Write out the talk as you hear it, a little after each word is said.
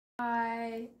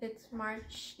Hi, it's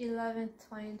March 11th,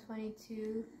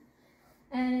 2022,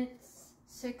 and it's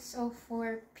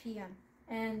 6:04 p.m.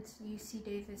 and UC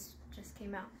Davis just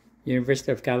came out.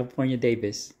 University of California,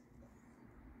 Davis.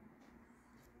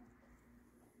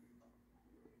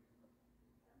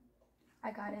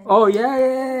 I got in. Oh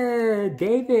yeah,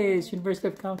 Davis, University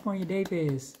of California,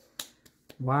 Davis.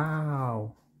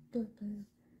 Wow.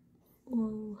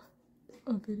 Oh,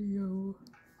 a video.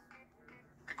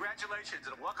 Congratulations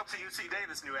and welcome to UC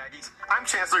Davis, new Aggies. I'm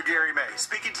Chancellor Gary May,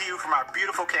 speaking to you from our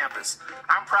beautiful campus.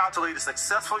 I'm proud to lead a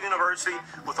successful university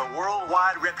with a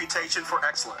worldwide reputation for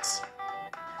excellence.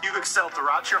 You've excelled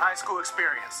throughout your high school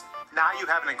experience. Now you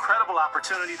have an incredible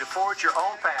opportunity to forge your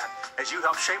own path as you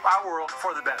help shape our world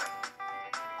for the better.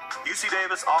 UC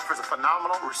Davis offers a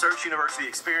phenomenal research university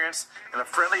experience and a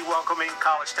friendly, welcoming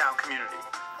college town community.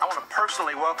 I want to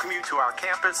personally welcome you to our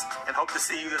campus and hope to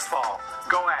see you this fall.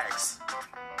 Go Ags!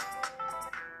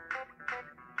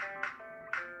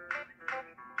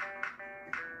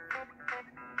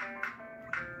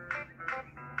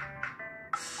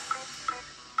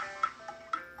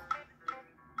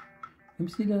 Let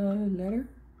me see the letter.